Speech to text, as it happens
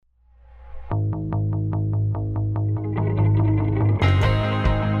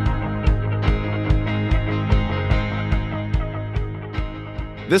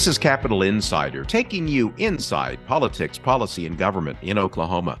This is Capital Insider, taking you inside politics, policy, and government in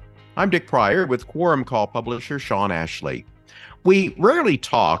Oklahoma. I'm Dick Pryor with Quorum Call publisher Sean Ashley. We rarely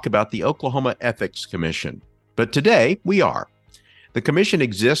talk about the Oklahoma Ethics Commission, but today we are. The commission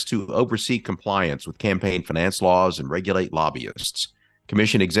exists to oversee compliance with campaign finance laws and regulate lobbyists.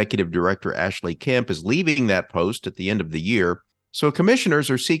 Commission Executive Director Ashley Kemp is leaving that post at the end of the year, so commissioners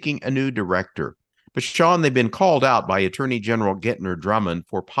are seeking a new director. But Sean, they've been called out by Attorney General Gentner Drummond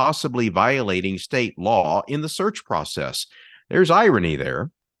for possibly violating state law in the search process. There's irony there.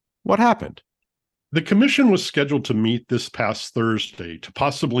 What happened? The commission was scheduled to meet this past Thursday to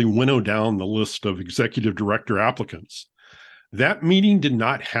possibly winnow down the list of executive director applicants. That meeting did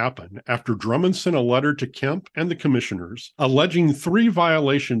not happen after Drummond sent a letter to Kemp and the commissioners alleging 3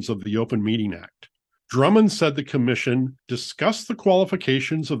 violations of the Open Meeting Act. Drummond said the commission discussed the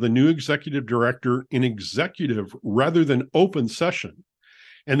qualifications of the new executive director in executive rather than open session,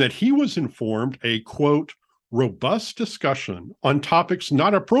 and that he was informed a, quote, robust discussion on topics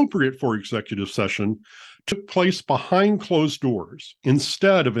not appropriate for executive session took place behind closed doors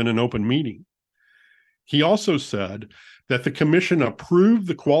instead of in an open meeting. He also said that the commission approved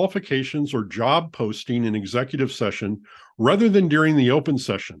the qualifications or job posting in executive session rather than during the open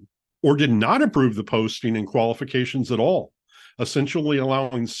session, or did not approve the posting and qualifications at all, essentially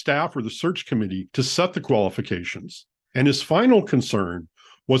allowing staff or the search committee to set the qualifications. And his final concern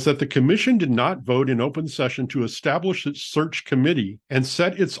was that the commission did not vote in open session to establish its search committee and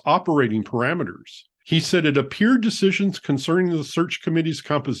set its operating parameters. He said it appeared decisions concerning the search committee's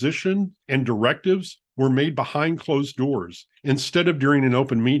composition and directives were made behind closed doors instead of during an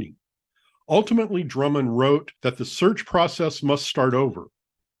open meeting. Ultimately, Drummond wrote that the search process must start over.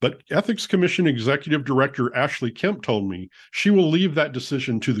 But Ethics Commission Executive Director Ashley Kemp told me she will leave that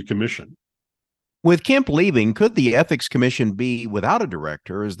decision to the commission. With Kemp leaving, could the Ethics Commission be without a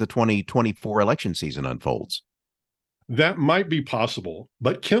director as the 2024 election season unfolds? That might be possible,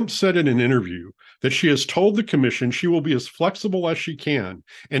 but Kemp said in an interview that she has told the commission she will be as flexible as she can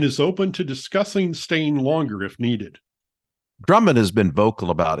and is open to discussing staying longer if needed. Drummond has been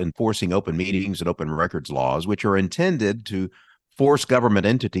vocal about enforcing open meetings and open records laws, which are intended to force government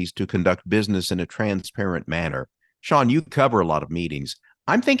entities to conduct business in a transparent manner. Sean, you cover a lot of meetings.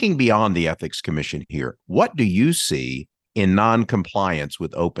 I'm thinking beyond the Ethics Commission here. What do you see in non-compliance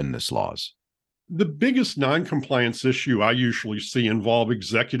with openness laws? The biggest non-compliance issue I usually see involve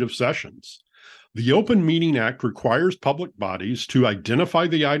executive sessions. The Open Meeting Act requires public bodies to identify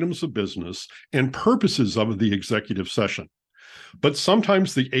the items of business and purposes of the executive session. But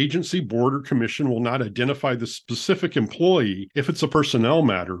sometimes the agency, board, or commission will not identify the specific employee if it's a personnel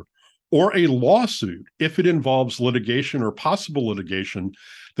matter, or a lawsuit if it involves litigation or possible litigation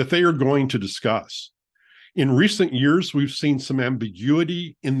that they are going to discuss. In recent years, we've seen some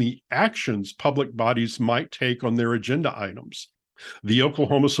ambiguity in the actions public bodies might take on their agenda items. The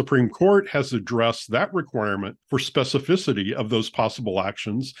Oklahoma Supreme Court has addressed that requirement for specificity of those possible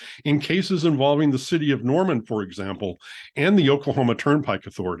actions in cases involving the city of Norman, for example, and the Oklahoma Turnpike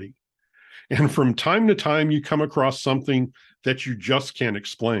Authority. And from time to time, you come across something that you just can't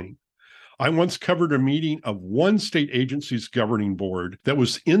explain. I once covered a meeting of one state agency's governing board that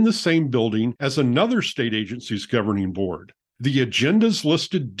was in the same building as another state agency's governing board. The agendas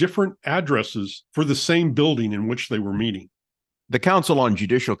listed different addresses for the same building in which they were meeting. The Council on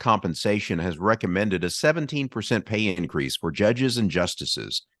Judicial Compensation has recommended a 17% pay increase for judges and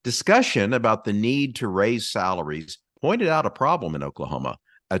justices. Discussion about the need to raise salaries pointed out a problem in Oklahoma,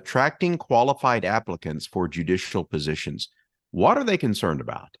 attracting qualified applicants for judicial positions. What are they concerned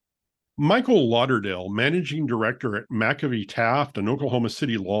about? Michael Lauderdale, managing director at McAfee Taft, an Oklahoma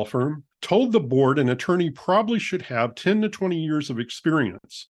City law firm, told the board an attorney probably should have 10 to 20 years of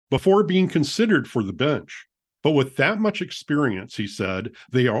experience before being considered for the bench. But with that much experience, he said,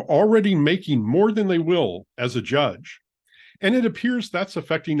 they are already making more than they will as a judge. And it appears that's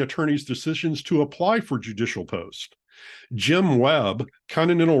affecting attorneys' decisions to apply for judicial posts. Jim Webb,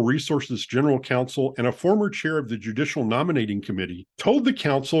 Continental Resources General Counsel and a former chair of the Judicial Nominating Committee, told the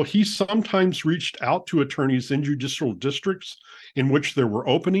council he sometimes reached out to attorneys in judicial districts in which there were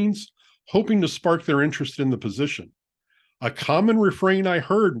openings, hoping to spark their interest in the position. A common refrain I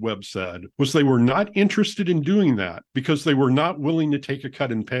heard, Webb said, was they were not interested in doing that because they were not willing to take a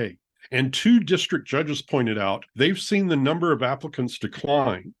cut in pay. And 2 district judges pointed out they've seen the number of applicants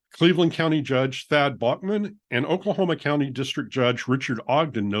decline. Cleveland County Judge Thad Bachman and Oklahoma County District Judge Richard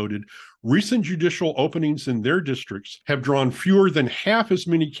Ogden noted recent judicial openings in their districts have drawn fewer than half as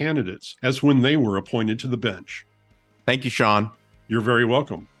many candidates as when they were appointed to the bench. Thank you, Sean. You're very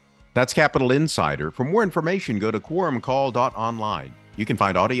welcome. That's Capital Insider. For more information, go to quorumcall.online. You can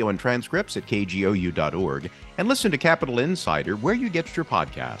find audio and transcripts at kgou.org and listen to Capital Insider where you get your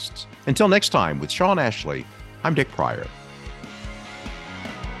podcasts. Until next time, with Sean Ashley, I'm Dick Pryor.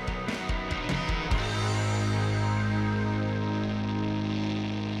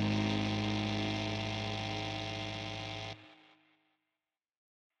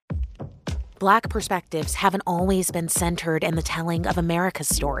 Black perspectives haven't always been centered in the telling of America's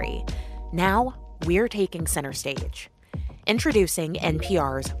story. Now, we're taking center stage. Introducing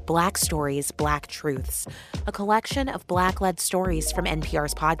NPR's Black Stories, Black Truths, a collection of Black-led stories from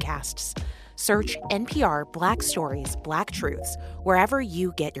NPR's podcasts. Search NPR Black Stories, Black Truths wherever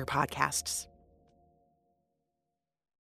you get your podcasts.